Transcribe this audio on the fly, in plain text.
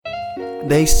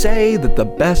They say that the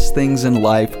best things in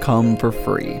life come for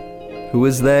free. Who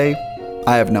is they?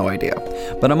 I have no idea.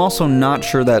 But I'm also not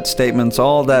sure that statement's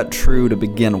all that true to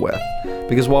begin with.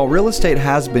 Because while real estate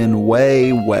has been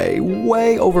way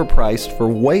overpriced for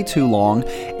way too long,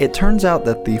 it turns out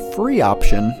that the free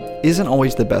option isn't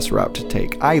always the best route to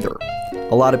take either.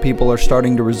 A lot of people are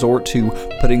starting to resort to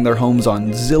putting their homes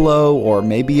on Zillow or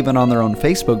maybe even on their own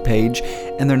Facebook page,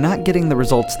 and they're not getting the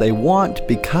results they want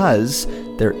because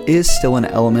there is still an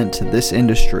element to this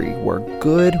industry where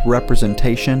good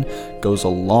representation goes a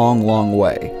long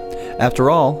way. After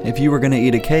all, if you were going to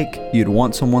eat a cake, you'd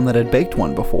want someone that had baked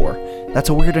one before. That's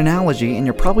a weird analogy, and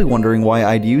you're probably wondering why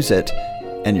I'd use it,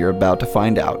 and you're about to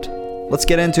find out. Let's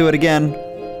get into it again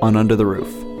on Under the Roof.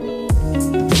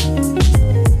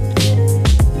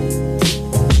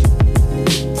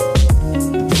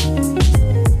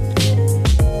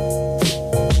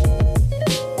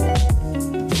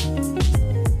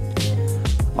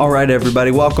 All right,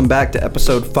 everybody, welcome back to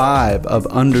episode 5 of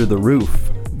Under the Roof,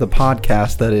 the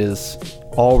podcast that is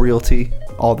all realty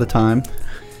all the time,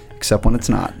 except when it's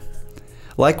not.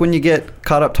 Like when you get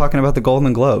caught up talking about the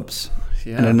Golden Globes,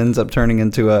 and it ends up turning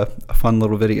into a fun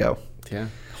little video. Yeah,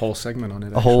 whole segment on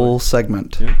it. A whole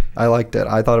segment. Yeah. I liked it.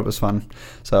 I thought it was fun.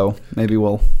 So maybe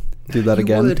we'll do that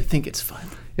again. You would think it's fun.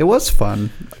 It was fun.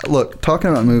 Look,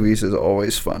 talking about movies is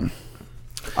always fun,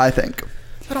 I think.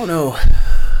 I don't know.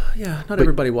 Yeah, not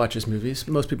everybody watches movies.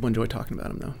 Most people enjoy talking about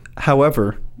them, though.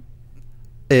 However,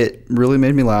 it really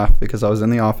made me laugh because I was in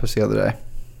the office the other day,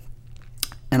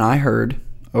 and I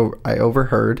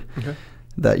overheard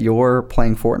that you're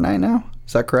playing Fortnite now.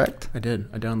 Is that correct? I did.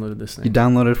 I downloaded this thing. You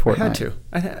downloaded Fortnite?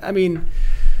 I had to. I mean,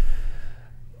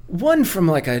 one from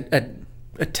like a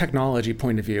technology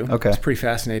point of view. Okay. It's pretty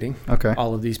fascinating. Okay.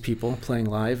 All of these people playing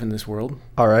live in this world.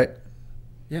 All right.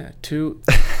 Yeah. Two,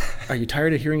 are you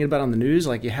tired of hearing about it on the news?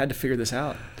 Like, you had to figure this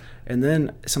out. And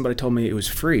then somebody told me it was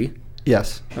free.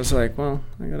 Yes. I was like, well,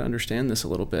 I got to understand this a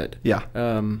little bit. Yeah.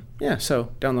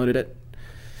 So downloaded it.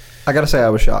 I got to say I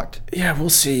was shocked. Yeah, we'll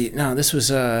see. No, this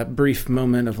was a brief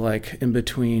moment of like in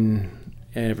between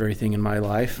everything in my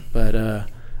life, but I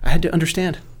had to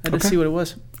understand. I had to see what it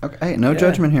was. Okay. Hey, no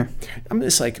judgment here. I'm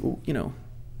just like, in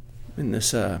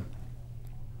this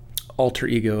alter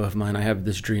ego of mine, I have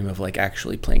this dream of like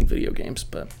actually playing video games,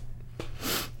 but...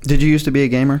 Did you used to be a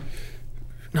gamer?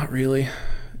 Not really.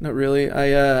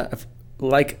 I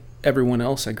like everyone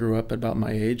else, I grew up about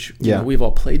my age. We've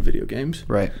all played video games.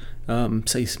 Right.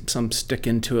 Say some stick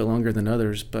into it longer than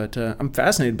others, but I'm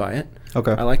fascinated by it.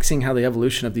 Okay. I like seeing how the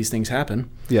evolution of these things happen.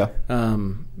 Yeah.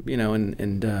 And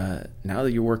now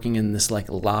that you're working in this like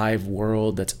live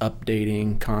world that's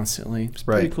updating constantly, it's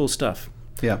pretty cool stuff.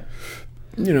 Yeah.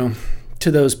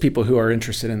 To those people who are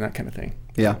interested in that kind of thing.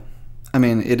 Yeah. I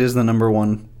mean, it is the number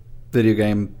one video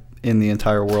game in the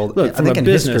entire world. Look, I think in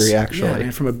history, actually. Yeah,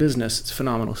 and from a business, it's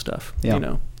phenomenal stuff.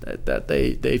 Yeah. That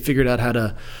they figured out how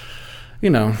to,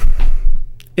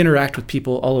 interact with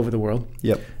people all over the world.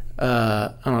 Yep.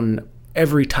 On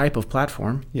every type of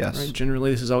platform. Yes. Right?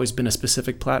 Generally, this has always been a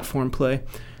specific platform play.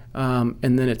 And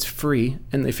then it's free,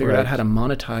 and they figured out how to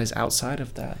monetize outside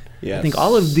of that. Yes. I think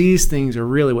all of these things are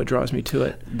really what draws me to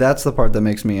it. That's the part that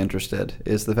makes me interested,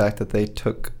 is the fact that they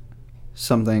took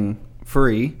something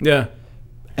free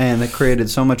and it created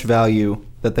so much value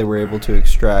that they were able to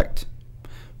extract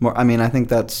more. I mean, I think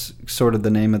that's sort of the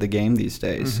name of the game these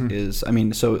days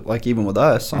so like even with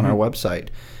us on our website,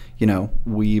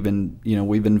 we've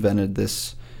invented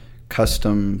this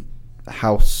custom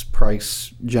house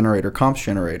price generator, comps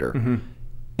generator,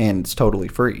 and it's totally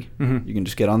free. You can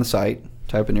just get on the site,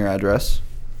 type in your address,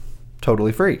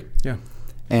 totally free. Yeah.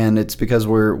 And it's because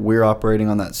we're operating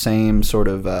on that same sort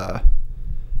of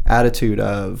attitude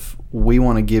of, we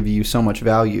want to give you so much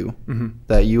value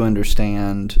that you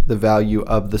understand the value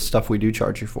of the stuff we do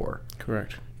charge you for.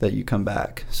 Correct. That you come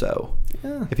back. So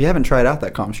if you haven't tried out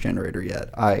that comps generator yet,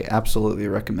 I absolutely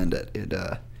recommend it.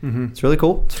 It's really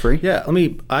cool. It's free. Yeah,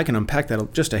 I can unpack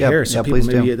that just a hair so people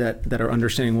maybe that are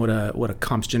understanding what a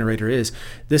comps generator is.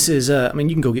 This is you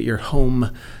can go get your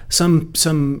home some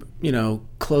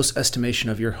close estimation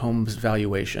of your home's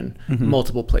valuation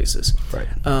multiple places. Right.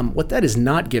 What that is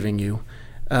not giving you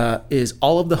is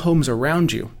all of the homes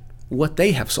around you, what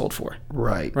they have sold for.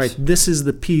 Right. Right. This is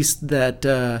the piece that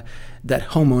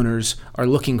homeowners are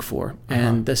looking for,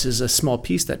 and this is a small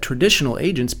piece that traditional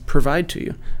agents provide to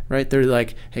you. Right. They're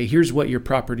like, hey, here's what your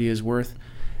property is worth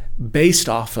based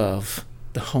off of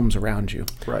the homes around you.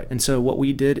 Right. And so what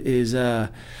we did is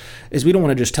we don't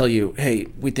want to just tell you, hey,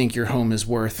 we think your home is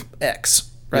worth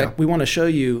X. Right. Yeah. We want to show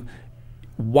you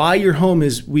why your home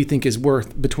we think is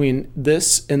worth between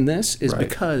this and this is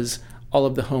because all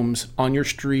of the homes on your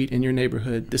street, in your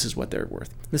neighborhood, this is what they're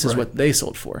worth. This is what they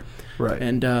sold for. Right.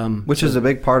 And which is a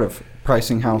big part of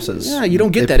pricing houses. Yeah, you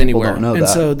don't get if that people anywhere. Don't know and that.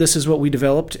 so this is what we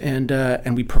developed, and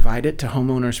we provide it to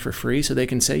homeowners for free, so they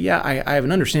can say, yeah, I have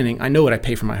an understanding. I know what I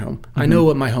pay for my home. I know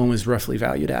what my home is roughly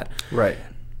valued at. Right.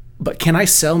 But can I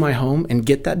sell my home and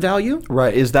get that value?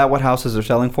 Right. Is that what houses are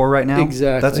selling for right now?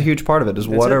 Exactly. That's a huge part of it. Is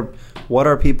That's what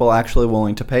are people actually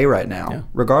willing to pay right now? Yeah.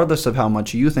 Regardless of how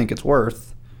much you think it's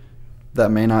worth, that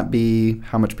may not be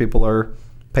how much people are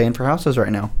paying for houses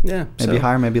right now. Yeah. Maybe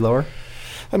higher, maybe lower.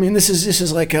 I mean, this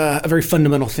is like a very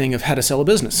fundamental thing of how to sell a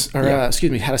business, or how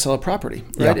to sell a property,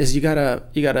 right? Yeah. Is you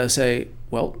gotta say,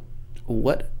 well,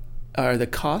 what are the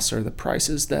costs or the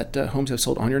prices that homes have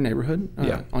sold on your neighborhood,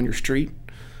 on your street,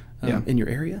 in your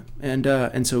area,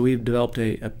 and so we've developed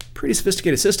a pretty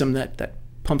sophisticated system that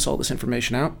pumps all this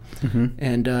information out,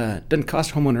 and doesn't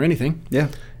cost a homeowner anything. Yeah.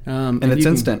 And it's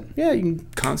instant. You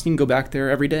can go back there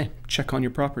every day, check on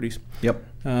your properties. Yep.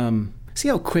 See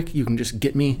how quick you can just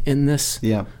get me in this?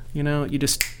 Yeah. You know, you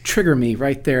just trigger me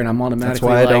right there, and I'm automatically. That's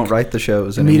why I don't write the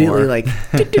shows anymore. Immediately,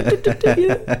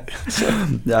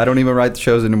 I don't even write the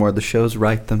shows anymore. The shows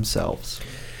write themselves.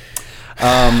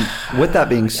 With that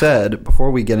being said,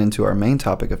 before we get into our main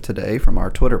topic of today from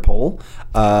our Twitter poll,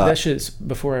 that should,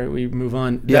 before we move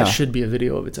on, that should be a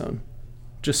video of its own.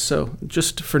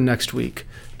 Just for next week.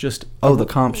 The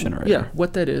comp generator. Yeah,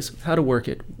 what that is, how to work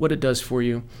it, what it does for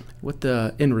you, what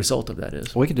the end result of that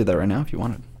is. We could do that right now if you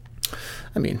wanted.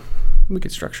 I mean, we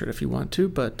could structure it if you want to,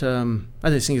 but I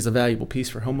just think it's a valuable piece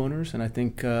for homeowners, and I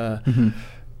think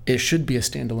it should be a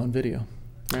standalone video.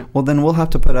 Right? Well, then we'll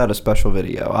have to put out a special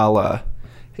video. I'll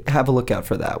have a look out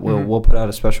for that. We'll put out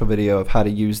a special video of how to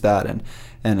use that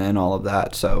and all of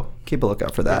that. So keep a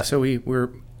lookout for that. Yeah, so we're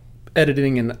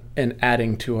editing and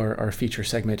adding to our feature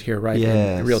segment here, right?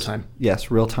 Yes. In real time.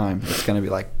 Yes, real time. It's going to be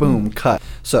like, boom, cut.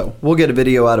 So we'll get a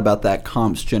video out about that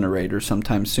comps generator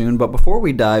sometime soon. But before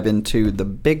we dive into the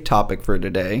big topic for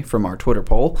today from our Twitter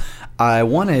poll, I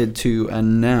wanted to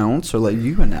announce, or let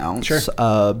you announce,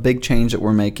 a big change that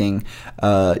we're making.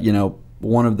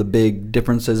 One of the big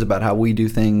differences about how we do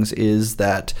things is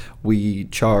that we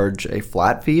charge a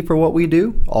flat fee for what we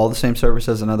do, all the same service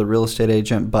as another real estate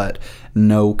agent, but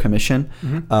no commission.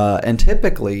 And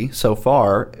typically, so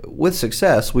far, with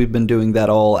success, we've been doing that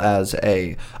all as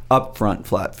a upfront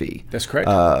flat fee. That's correct.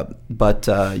 But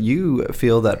you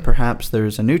feel that perhaps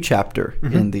there's a new chapter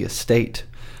in the estate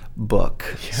book.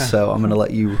 Yeah. So I'm going to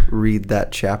let you read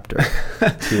that chapter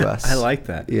to us. I like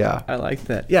that. Yeah. I like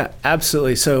that. Yeah,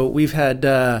 absolutely. So we've had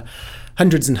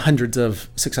hundreds and hundreds of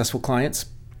successful clients,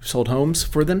 sold homes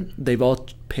for them. They've all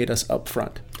paid us up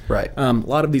front. Right. A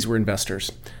lot of these were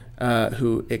investors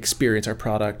who experience our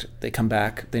product. They come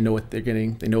back. They know what they're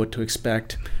getting. They know what to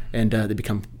expect. And they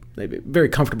become very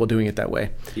comfortable doing it that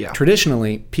way. Yeah.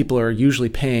 Traditionally, people are usually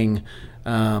paying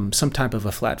some type of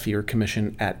a flat fee or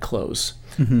commission at close,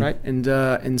 right?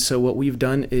 And so what we've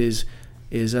done is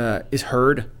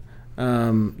heard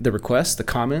the requests, the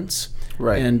comments,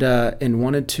 right, and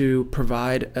wanted to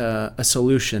provide a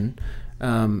solution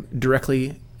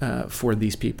directly for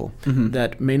these people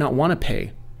that may not want to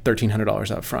pay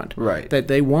 $1,300 up front, right? That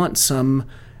they want some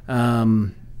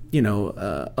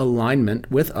alignment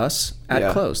with us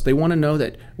at close. They want to know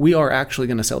that we are actually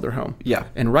going to sell their home. Yeah.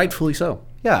 And rightfully so.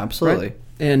 Yeah, absolutely.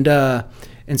 Right?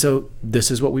 And so this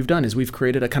is what we've done is we've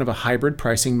created a kind of a hybrid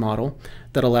pricing model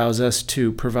that allows us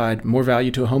to provide more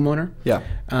value to a homeowner. Yeah.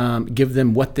 Give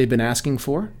them what they've been asking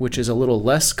for, which is a little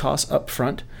less cost up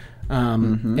front.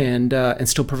 And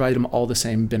still provide them all the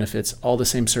same benefits, all the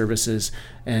same services,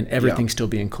 and everything still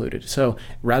be included. So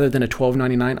rather than a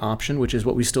 $1,299 option, which is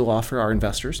what we still offer our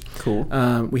investors, cool.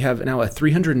 We have now a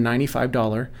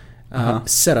 $395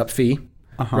 setup fee,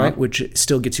 right, which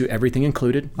still gets you everything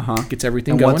included, gets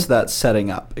everything going. What's that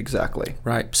setting up exactly?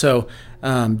 Right. So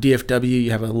DFW, you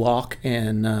have a lock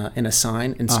and a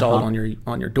sign installed on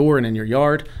your door and in your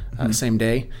yard same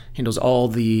day. Handles all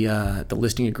the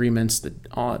listing agreements,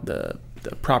 the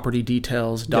property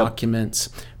details, documents,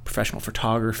 professional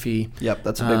photography. Yep,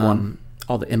 that's a big one.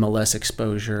 All the MLS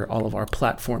exposure, all of our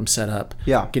platform set up,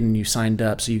 getting you signed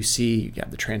up so you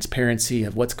have the transparency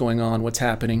of what's going on, what's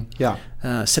happening. Yeah.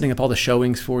 Setting up all the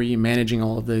showings for you, managing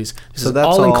all of these. This is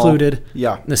all included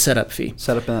in the setup fee.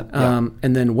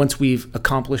 And then once we've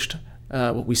accomplished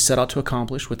what we set out to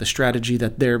accomplish with the strategy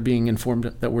that they're being informed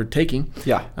that we're taking,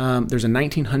 there's a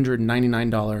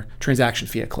 $1,999 transaction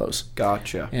fee at close.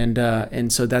 Gotcha.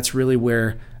 And so that's really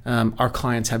where our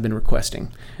clients have been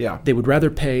requesting. Yeah. They would rather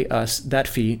pay us that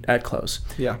fee at close.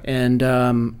 Yeah. And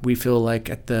we feel like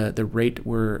at the rate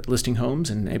we're listing homes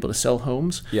and able to sell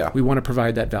homes, Yeah. we want to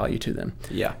provide that value to them.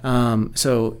 Yeah.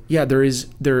 So yeah, there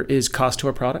is cost to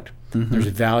our product. Mm-hmm. There's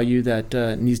value that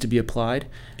needs to be applied.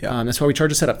 Yeah. That's why we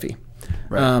charge a setup fee.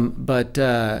 Right. But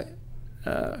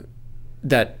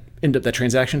that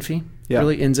transaction fee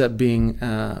really ends up being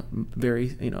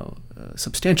very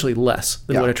substantially less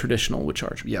than what a traditional would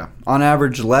charge. Yeah. On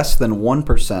average, less than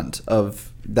 1%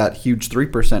 of that huge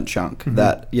 3% chunk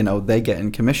that they get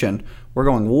in commission. We're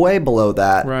going way below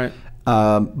that. Right.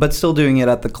 But still doing it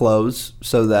at the close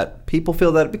so that people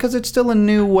feel that because it's still a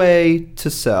new way to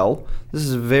sell. This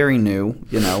is very new,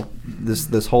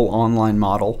 this whole online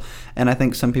model. And I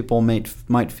think some people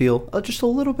might feel just a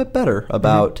little bit better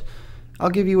about, I'll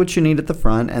give you what you need at the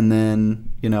front, and then,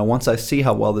 once I see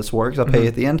how well this works, I'll pay you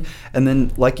at the end. And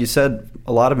then, like you said,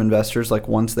 a lot of investors, like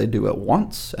once they do it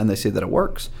once and they see that it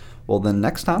works, well, then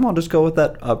next time I'll just go with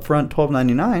that upfront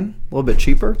 $12.99, a little bit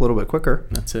cheaper, a little bit quicker.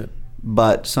 That's it.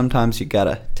 But sometimes you got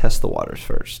to test the waters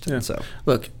first. Yeah. So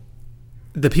look,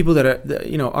 the people that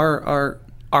are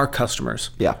our customers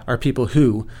are people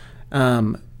who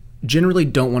generally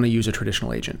don't want to use a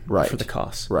traditional agent for the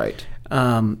costs. Right.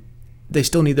 They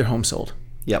still need their home sold.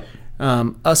 Yep.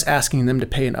 Us asking them to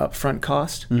pay an upfront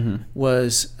cost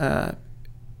was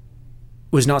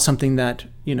not something that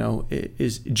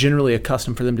is generally a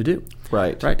custom for them to do.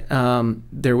 Right. Right.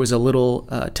 There was a little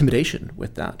intimidation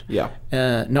with that. Yeah.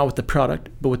 Not with the product,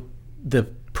 but with the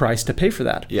price to pay for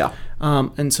that. Yeah.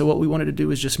 And so what we wanted to do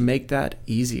is just make that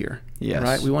easier. Yes.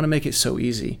 Right. We want to make it so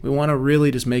easy. We want to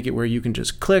really just make it where you can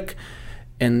just click,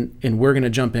 and we're going to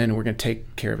jump in and we're going to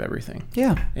take care of everything.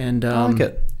 Yeah. And I like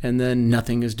it. And then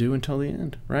nothing is due until the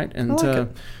end. Right. And I like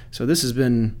it. So this has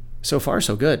been so far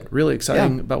so good. Really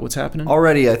exciting about what's happening.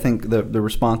 Already, I think the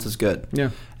response is good. Yeah.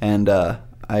 And I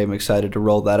am excited to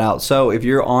roll that out. So if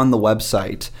you're on the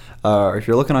website, or if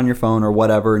you're looking on your phone or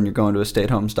whatever, and you're going to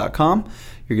estatehomes.com,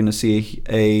 you're going to see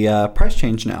a price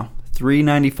change now.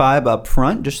 $395 up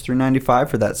front, just $395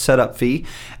 for that setup fee,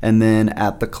 and then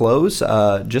at the close,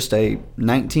 just a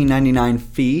 $19.99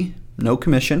 fee, no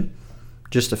commission,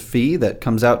 just a fee that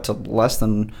comes out to less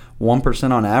than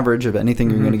 1% on average of anything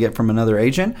you're going to get from another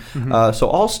agent. So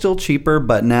all still cheaper,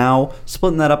 but now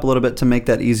splitting that up a little bit to make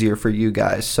that easier for you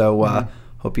guys. So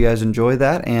hope you guys enjoy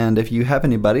that, and if you have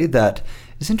anybody that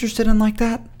is interested in like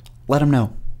that, let them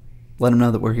know. Let them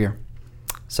know that we're here.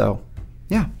 So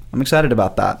yeah, I'm excited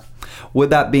about that. With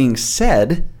that being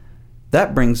said,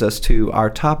 that brings us to our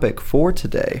topic for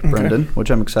today, Brendan, which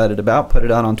I'm excited about. Put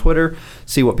it out on Twitter,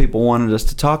 see what people wanted us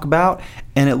to talk about.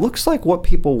 And it looks like what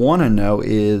people want to know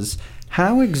is,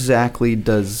 how exactly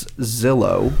does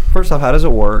Zillow, first off, how does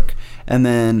it work? And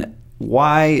then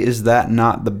why is that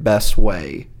not the best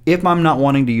way? If I'm not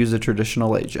wanting to use a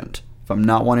traditional agent, if I'm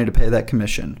not wanting to pay that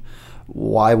commission,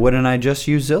 why wouldn't I just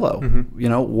use Zillow?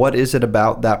 What is it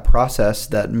about that process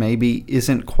that maybe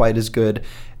isn't quite as good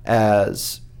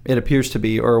as it appears to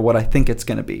be, or what I think it's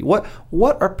going to be? What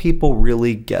are people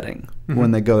really getting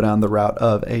when they go down the route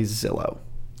of a Zillow?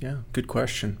 Yeah, good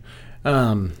question.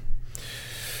 Man,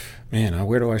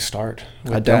 where do I start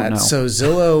with I don't know. So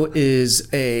Zillow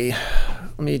is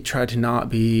let me try to not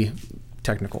be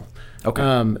technical. Okay.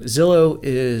 Zillow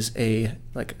is a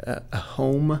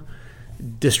home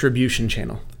distribution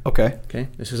channel. Okay.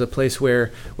 This is a place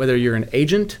where, whether you're an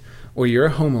agent or you're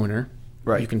a homeowner,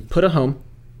 you can put a home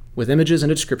with images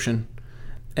and a description,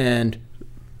 and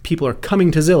people are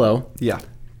coming to Zillow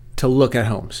to look at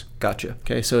homes. Gotcha.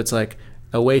 Okay, so it's like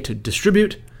a way to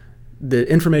distribute the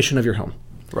information of your home.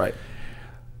 Right.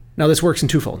 Now this works in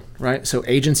twofold, right? So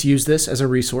agents use this as a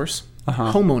resource.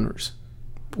 Homeowners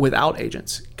without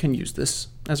agents can use this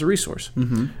as a resource.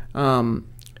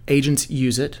 Agents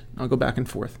use it. I'll go back and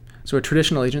forth. So a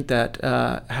traditional agent that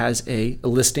has a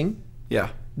listing, they're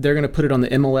going to put it on the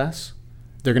MLS.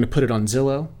 They're going to put it on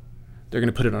Zillow. They're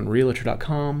going to put it on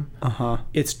Realtor.com.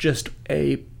 It's just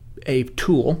a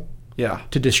tool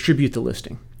to distribute the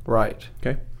listing. Right.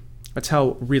 Okay. That's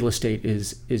how real estate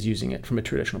is using it from a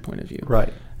traditional point of view.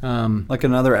 Right. Like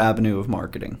another avenue of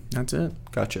marketing. That's it.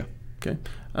 Gotcha. Okay.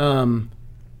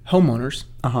 Homeowners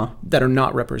that are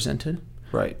not represented,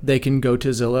 they can go to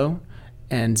Zillow,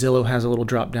 and Zillow has a little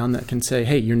drop down that can say,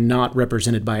 hey, you're not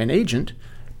represented by an agent,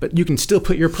 but you can still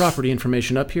put your property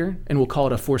information up here, and we'll call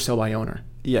it a for sale by owner.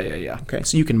 Yeah. Okay,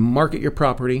 so you can market your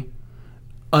property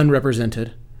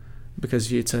unrepresented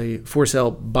because it's a for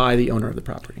sale by the owner of the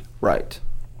property. Right.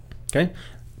 Okay,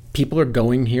 people are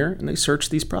going here and they search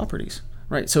these properties.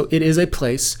 Right, so it is a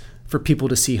place for people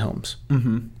to see homes.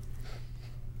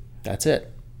 That's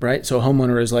it. right? So a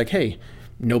homeowner is like, hey,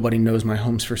 nobody knows my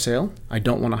home's for sale. I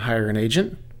don't want to hire an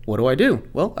agent. What do?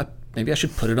 Well, maybe I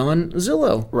should put it on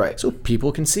Zillow, Right. so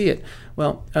people can see it.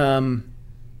 Well,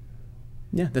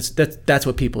 yeah, that's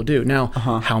what people do. Now,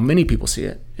 how many people see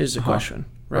it is the question,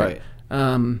 right?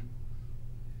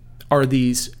 Are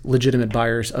these legitimate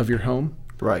buyers of your home?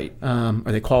 Right. Are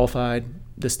they qualified?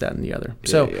 This, that, and the other.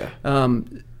 Yeah.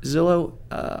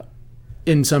 Zillow,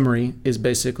 in summary, is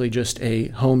basically just a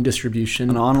home distribution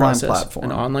An online process, platform.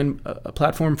 an online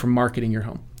platform for marketing your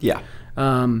home. Yeah.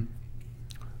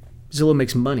 Zillow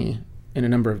makes money in a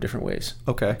number of different ways.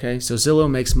 Okay. So Zillow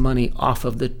makes money off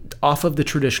of the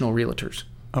traditional realtors.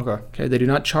 Okay. They do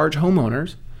not charge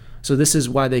homeowners. So this is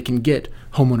why they can get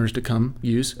homeowners to come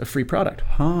use a free product.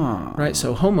 Right?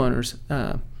 So homeowners,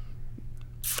 and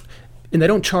they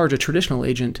don't charge a traditional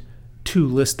agent to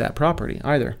list that property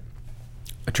either.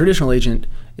 A traditional agent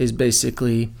is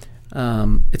basically,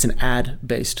 it's an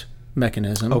ad-based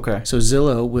mechanism. Okay. So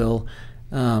Zillow will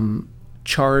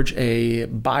charge a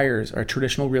buyer's or a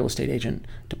traditional real estate agent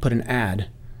to put an ad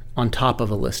on top of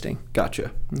a listing.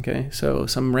 Gotcha. Okay, so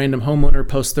some random homeowner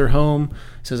posts their home,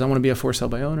 says, I want to be a for sale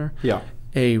by owner. Yeah.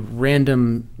 A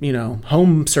random,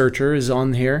 home searcher is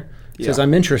on here, says,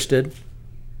 I'm interested.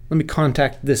 Let me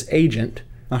contact this agent.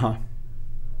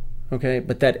 Okay,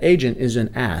 but that agent is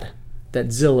an ad that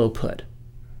Zillow put.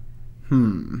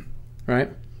 Right?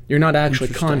 You're not actually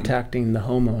contacting the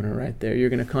homeowner right there. You're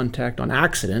going to contact on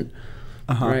accident,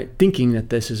 right? Thinking that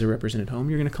this is a represented home,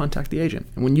 you're going to contact the agent.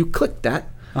 And when you click that,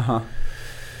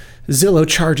 Zillow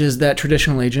charges that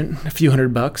traditional agent a few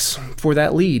 $100 for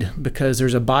that lead because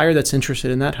there's a buyer that's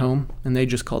interested in that home and they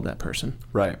just called that person.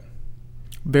 Right.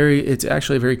 It's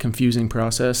actually a very confusing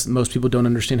process. Most people don't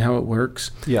understand how it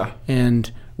works. Yeah.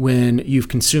 And when you've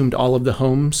consumed all of the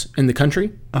homes in the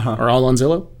country are all on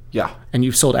Zillow, Yeah. and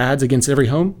you've sold ads against every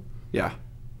home, Yeah.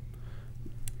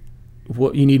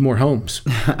 you need more homes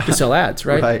to sell ads,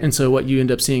 right? Right. And so what you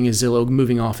end up seeing is Zillow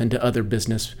moving off into other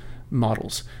business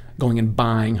models, going and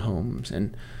buying homes,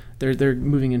 and they're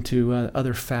moving into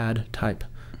other fad type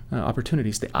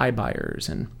opportunities, the iBuyers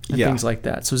and things like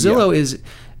that. So Zillow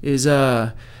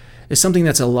is something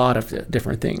that's a lot of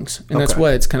different things, and that's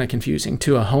why it's kind of confusing.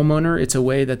 To a homeowner, it's a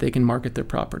way that they can market their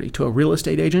property. To a real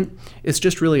estate agent, it's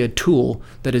just really a tool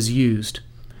that is used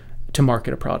to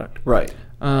market a product. Right.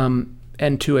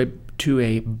 And to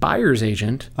a buyer's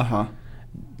agent,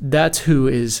 that's who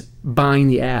is buying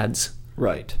the ads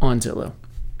Right. on Zillow.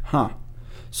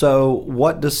 So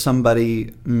what does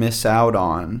somebody miss out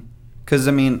on? Because,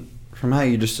 from how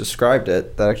you just described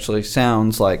it, that actually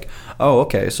sounds like, oh,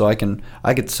 okay, so I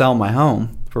could sell my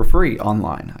home for free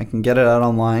online. I can get it out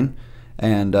online,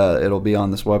 and it'll be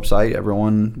on this website.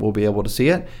 Everyone will be able to see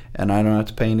it, and I don't have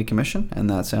to pay any commission, and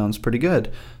that sounds pretty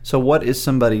good. So what is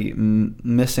somebody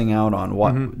missing out on?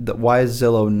 Why is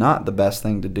Zillow not the best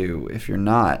thing to do if you're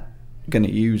not going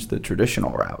to use the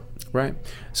traditional route? Right.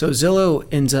 So Zillow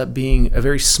ends up being a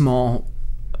very small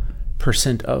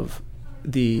percent of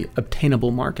the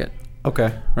obtainable market.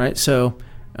 Okay. Right. So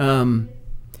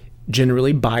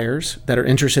generally buyers that are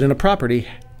interested in a property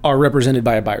are represented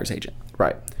by a buyer's agent.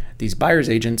 Right. These buyer's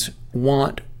agents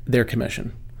want their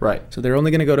commission. Right. So they're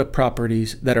only going to go to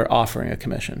properties that are offering a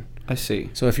commission. I see.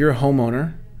 So if you're a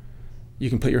homeowner, you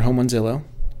can put your home on Zillow.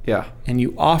 Yeah. And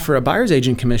you offer a buyer's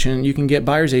agent commission, you can get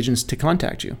buyer's agents to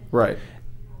contact you. Right.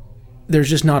 There's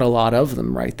just not a lot of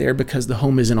them right there because the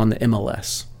home isn't on the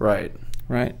MLS. Right.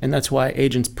 Right. And that's why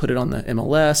agents put it on the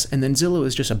MLS, and then Zillow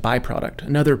is just a byproduct,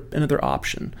 another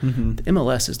option. The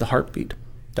MLS is the heartbeat.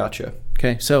 Gotcha.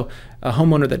 Okay. So a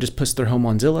homeowner that just puts their home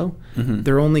on Zillow,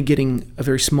 they're only getting a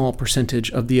very small percentage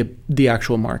of the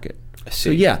actual market. I see.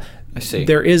 So yeah, I see.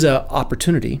 There is a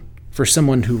opportunity for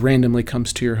someone who randomly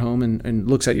comes to your home and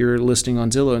looks at your listing on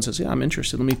Zillow and says, yeah, I'm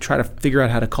interested. Let me try to figure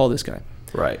out how to call this guy.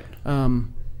 Right.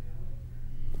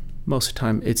 Most of the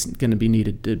time, it's going to be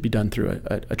needed to be done through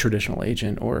a traditional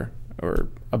agent or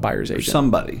a buyer's agent.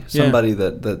 Somebody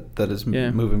that is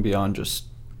moving beyond just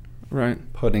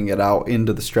putting it out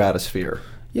into the stratosphere.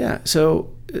 Yeah. So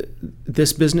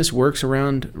this business works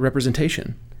around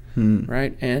representation,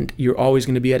 right? And you're always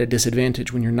going to be at a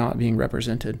disadvantage when you're not being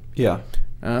represented. Yeah.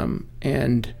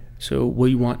 And so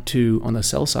we want to, on the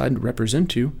sell side,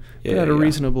 represent you at a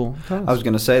reasonable cost. I was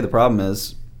going to say the problem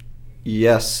is,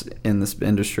 yes, in this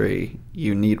industry,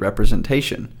 you need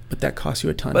representation. But that costs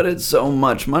you a ton. But it's so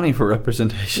much money for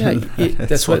representation. Yeah,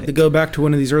 that's what, to go back to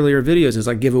one of these earlier videos, is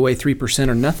like give away 3%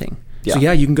 or nothing. Yeah. So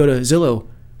yeah, you can go to Zillow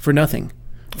for nothing,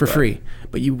 for free.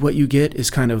 But what you get is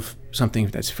kind of something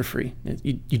that's for free.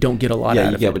 You don't get a lot out of it.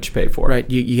 Yeah, you get what you pay for. Right.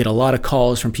 You get a lot of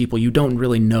calls from people you don't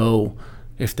really know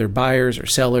if they're buyers or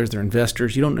sellers, they're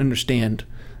investors. You don't understand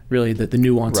really the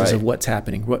nuances of what's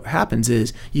happening. What happens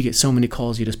is you get so many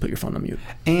calls, you just put your phone on mute.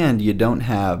 And you don't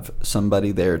have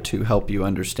somebody there to help you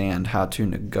understand how to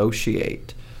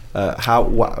negotiate.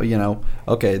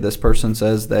 Okay, this person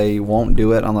says they won't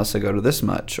do it unless they go to this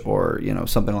much, or,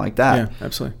 something like that. Yeah,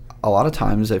 absolutely. A lot of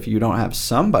times, if you don't have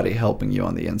somebody helping you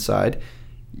on the inside,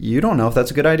 you don't know if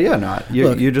that's a good idea or not.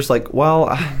 You're just like, well,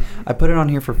 I put it on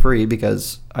here for free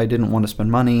because I didn't want to spend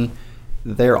money.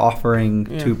 They're offering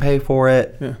to pay for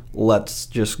it. Yeah. Let's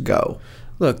just go.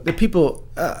 Look, the people,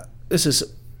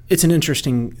 it's an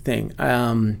interesting thing.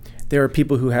 There are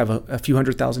people who have a few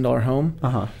 $100,000 home.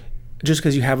 Uh-huh. Just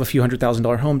because you have a few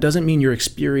 $100,000 home doesn't mean you're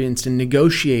experienced in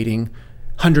negotiating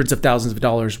hundreds of thousands of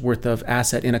dollars worth of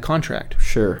asset in a contract.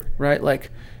 Sure. Right?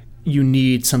 Like, you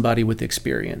need somebody with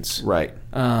experience. Right.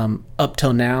 Up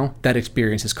till now, that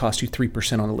experience has cost you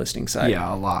 3% on the listing side.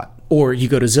 Yeah, a lot. Or you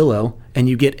go to Zillow and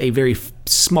you get a very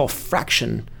small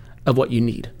fraction of what you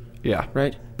need. Yeah.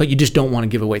 Right? But you just don't want to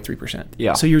give away 3%.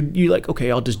 Yeah. So you're like,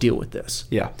 okay, I'll just deal with this.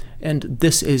 Yeah. And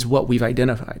this is what we've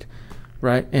identified.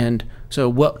 Right? And so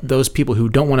what those people who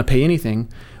don't want to pay anything,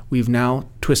 we've now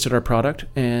twisted our product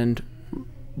and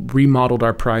remodeled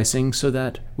our pricing so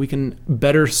that we can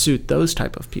better suit those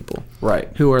type of people. Right.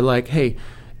 Who are like, hey,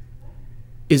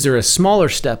 is there a smaller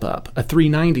step up, a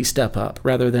 $390 step up,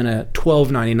 rather than a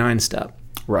 $1,299 step?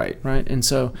 Right. Right. And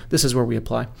so this is where we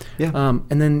apply. Yeah.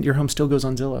 And then your home still goes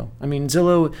on Zillow. I mean,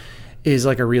 Zillow is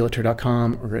like a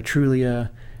Realtor.com or a Trulia.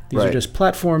 These are just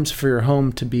platforms for your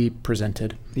home to be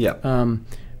presented. Yeah.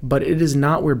 But it is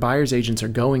not where buyer's agents are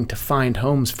going to find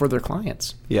homes for their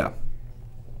clients. Yeah.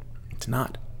 It's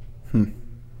not.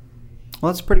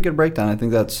 Well, that's a pretty good breakdown. I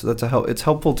think it's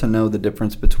helpful to know the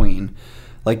difference between,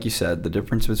 like you said, the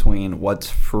difference between what's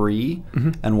free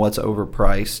and what's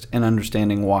overpriced, and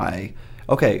understanding why.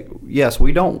 Okay, yes,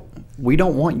 we don't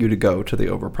want you to go to the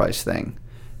overpriced thing.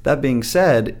 That being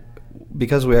said,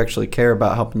 because we actually care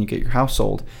about helping you get your house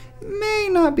sold, it may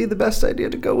not be the best idea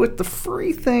to go with the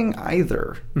free thing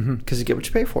either, because you get what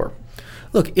you pay for.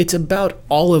 Look, it's about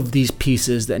all of these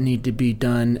pieces that need to be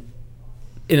done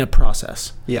in a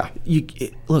process. Yeah.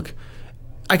 Look,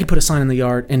 I could put a sign in the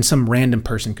yard and some random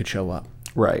person could show up.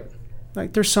 Right.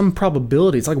 Like, there's some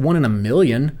probability. It's like 1 in a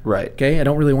million. Right. Okay. I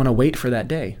don't really want to wait for that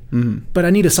day. But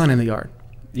I need a sign in the yard.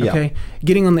 Yeah. Okay.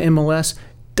 Getting on the MLS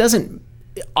doesn't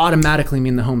automatically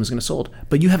mean the home is going to sold,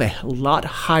 but you have a lot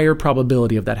higher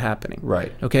probability of that happening.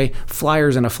 Right. Okay.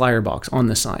 Flyers in a flyer box on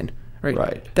the sign. Right.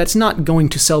 Right. That's not going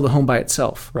to sell the home by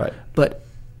itself. Right. But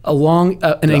along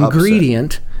an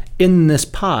ingredient in this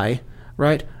pie,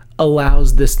 right,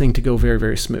 allows this thing to go very,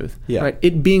 very smooth. Yeah. Right.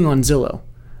 It being on Zillow,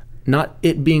 not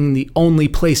it being the only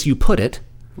place you put it.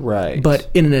 Right.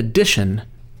 But in addition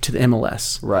to the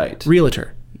MLS. Right.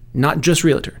 Realtor, not just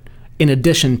Realtor. In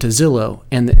addition to Zillow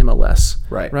and the MLS.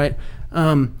 Right. Right.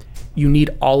 You need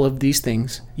all of these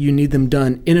things. You need them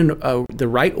done in the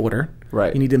right order.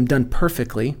 Right. You need them done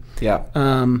perfectly. Yeah.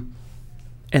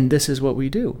 And this is what we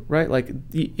do, right? Like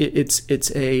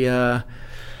it's a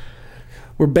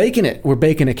we're baking it. We're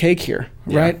baking a cake here,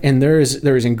 right? And there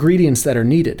is ingredients that are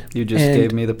needed. You just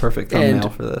gave me the perfect thumbnail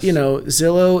for this.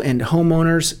 Zillow and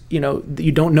homeowners,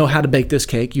 you don't know how to bake this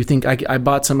cake. You think I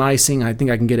bought some icing. I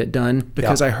think I can get it done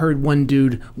because I heard one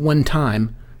dude one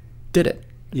time did it.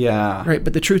 Yeah. Right.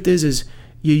 But the truth is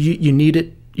you need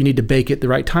it. You need to bake it the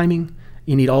right timing.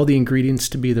 You need all the ingredients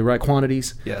to be the right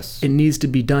quantities. Yes. It needs to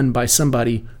be done by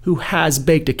somebody who has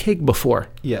baked a cake before.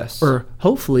 Yes. Or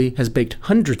hopefully has baked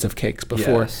hundreds of cakes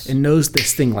before and knows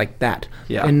this thing like that.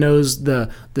 Yeah. And knows the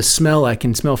smell I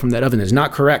can smell from that oven is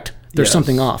not correct. There's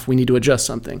something off. We need to adjust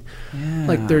something. Yeah.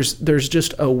 Like there's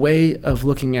just a way of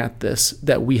looking at this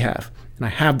that we have. And I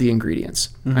have the ingredients.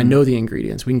 I know the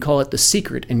ingredients. We can call it the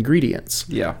secret ingredients.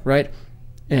 Yeah. Right?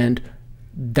 And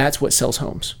that's what sells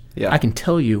homes. Yeah. I can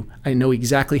tell you, I know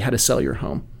exactly how to sell your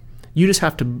home. You just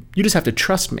have to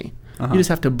trust me. You just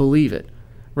have to believe it,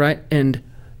 right? And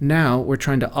now we're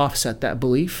trying to offset that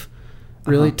belief,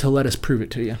 really, to let us prove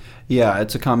it to you. Yeah,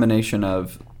 it's a combination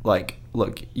of like,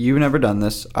 look, you've never done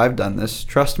this. I've done this.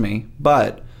 Trust me.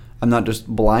 But I'm not just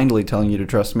blindly telling you to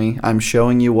trust me. I'm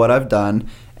showing you what I've done,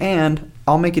 and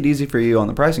I'll make it easy for you on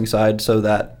the pricing side so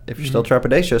that if you're still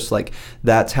trepidatious, like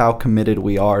that's how committed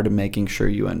we are to making sure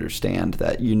you understand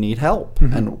that you need help.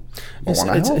 And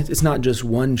it's not just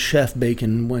one chef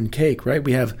baking one cake, right?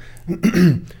 We have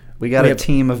we got a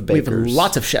team of bakers. We have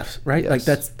lots of chefs, right? Yes.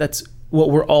 Like that's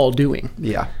what we're all doing.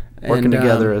 Yeah, working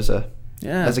together as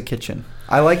a kitchen.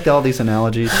 I liked all these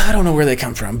analogies. I don't know where they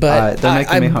come from, but they're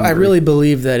making me hungry. I really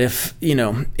believe that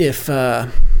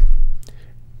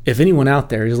if anyone out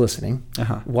there is listening,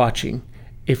 watching,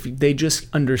 if they just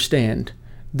understand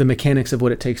the mechanics of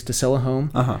what it takes to sell a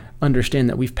home, understand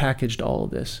that we've packaged all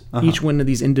of this. Each one of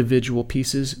these individual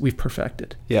pieces, we've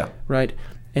perfected. Yeah. Right?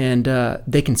 And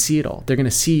they can see it all. They're going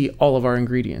to see all of our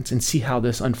ingredients and see how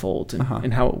this unfolds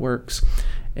and how it works.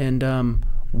 And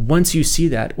once you see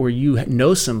that, or you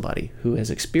know somebody who has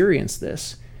experienced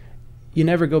this, you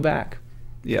never go back.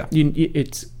 Yeah.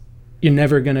 You're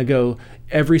never going to go,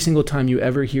 every single time you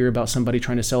ever hear about somebody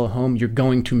trying to sell a home, you're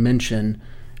going to mention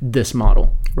this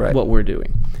model, right, what we're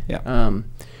doing. Yeah.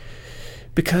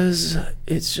 Because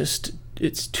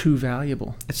it's too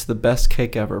valuable. It's the best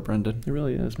cake ever, Brendan. It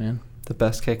really is, man. The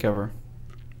best cake ever.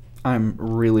 I'm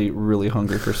really, really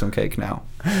hungry for some cake now.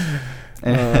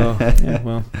 Yeah,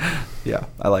 well. Yeah,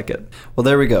 I like it. Well,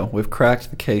 there we go. We've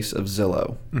cracked the case of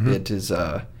Zillow. It is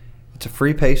it's a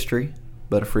free pastry,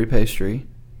 but a free pastry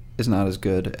is not as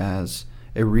good as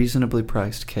a reasonably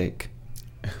priced cake.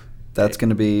 That's going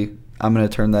to be, I'm going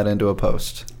to turn that into a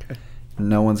post. Okay.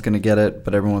 No one's going to get it,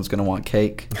 but everyone's going to want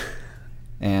cake.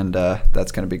 And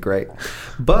that's going to be great.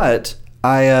 But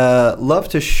I love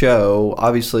to show,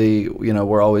 obviously,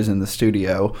 we're always in the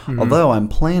studio, although I'm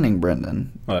planning,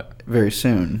 Brendan, very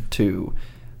soon to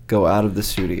go out of the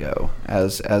studio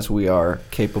as we are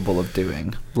capable of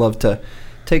doing. Love to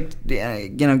get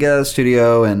out of the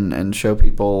studio and show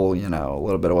people, a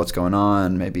little bit of what's going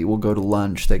on. Maybe we'll go to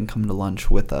lunch. They can come to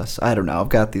lunch with us. I don't know. I've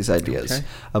got these ideas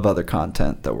of other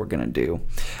content that we're going to do.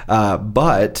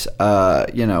 But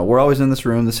we're always in this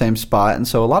room, the same spot. And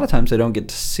so a lot of times I don't get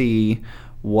to see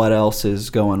what else is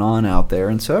going on out there.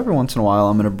 And so every once in a while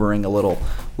I'm going to bring a little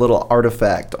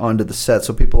artifact onto the set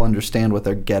so people understand what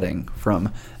they're getting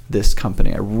from this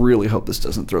company. I really hope this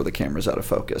doesn't throw the cameras out of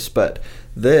focus, but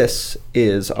this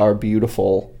is our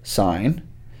beautiful sign.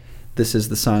 This is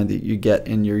the sign that you get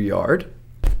in your yard.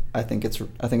 I think it's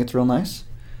real nice.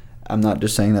 I'm not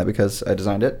just saying that because I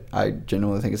designed it. I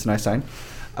genuinely think it's a nice sign.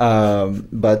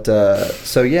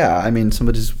 So yeah, I mean,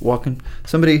 somebody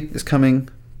is coming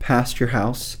past your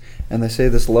house and they say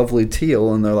this lovely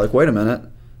teal and they're like, wait a minute,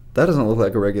 that doesn't look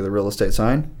like a regular real estate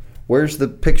sign. Where's the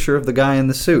picture of the guy in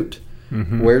the suit?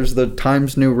 Where's the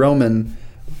Times New Roman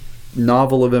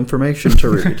novel of information to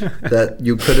read that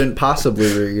you couldn't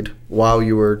possibly read while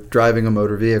you were driving a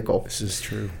motor vehicle? This is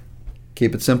true.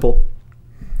 Keep it simple.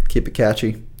 Keep it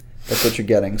catchy. That's what you're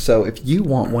getting. So if you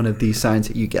want one of these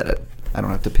signs, you get it. I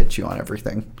don't have to pitch you on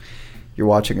everything. You're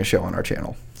watching a show on our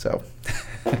channel. So,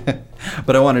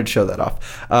 but I wanted to show that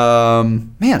off.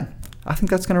 Man, I think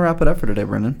that's going to wrap it up for today,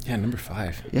 Brendan. Yeah, number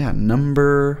 5. Yeah,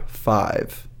 number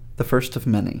 5. The first of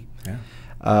many. Yeah.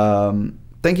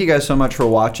 Thank you guys so much for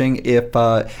watching.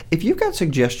 If you've got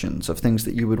suggestions of things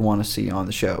that you would want to see on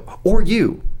the show, or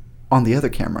you on the other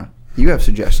camera, you have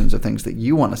suggestions of things that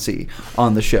you want to see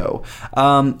on the show,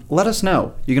 let us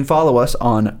know. You can follow us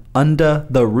on Under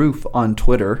the Roof on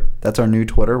Twitter. That's our new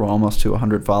Twitter. We're almost to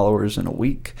 100 followers in a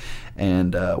week,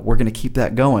 and we're going to keep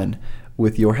that going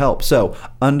with your help. So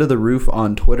Under the Roof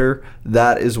on Twitter,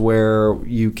 that is where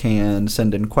you can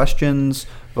send in questions,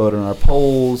 vote on our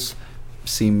polls,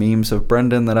 see memes of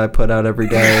Brendan that I put out every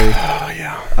day. Oh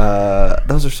yeah.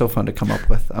 Those are so fun to come up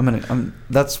with.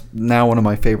 That's now one of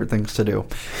my favorite things to do.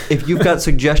 If you've got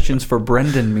suggestions for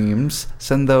Brendan memes,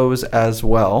 send those as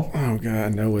well. Oh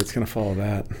god, no, it's gonna follow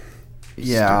that.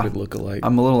 Yeah. Stupid lookalike.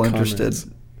 I'm a little interested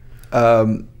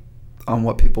on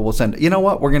what people will send. You know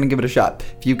what? We're gonna give it a shot.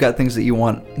 If you've got things that you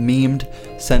want memed,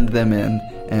 send them in,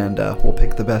 and we'll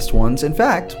pick the best ones. In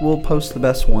fact, we'll post the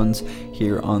best ones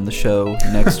here on the show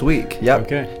next week. Yep.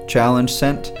 Okay. Challenge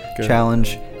sent. Good.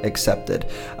 Challenge accepted.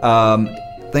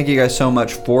 Thank you guys so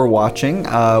much for watching.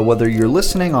 Whether you're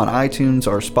listening on iTunes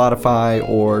or Spotify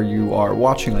or you are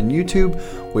watching on YouTube,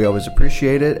 we always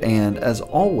appreciate it. And as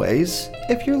always,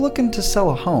 if you're looking to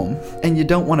sell a home and you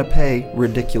don't want to pay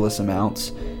ridiculous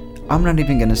amounts, I'm not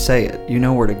even going to say it. You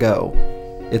know where to go.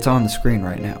 It's on the screen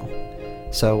right now.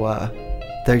 So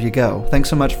there you go. Thanks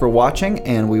so much for watching,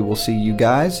 and we will see you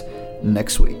guys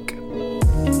next week.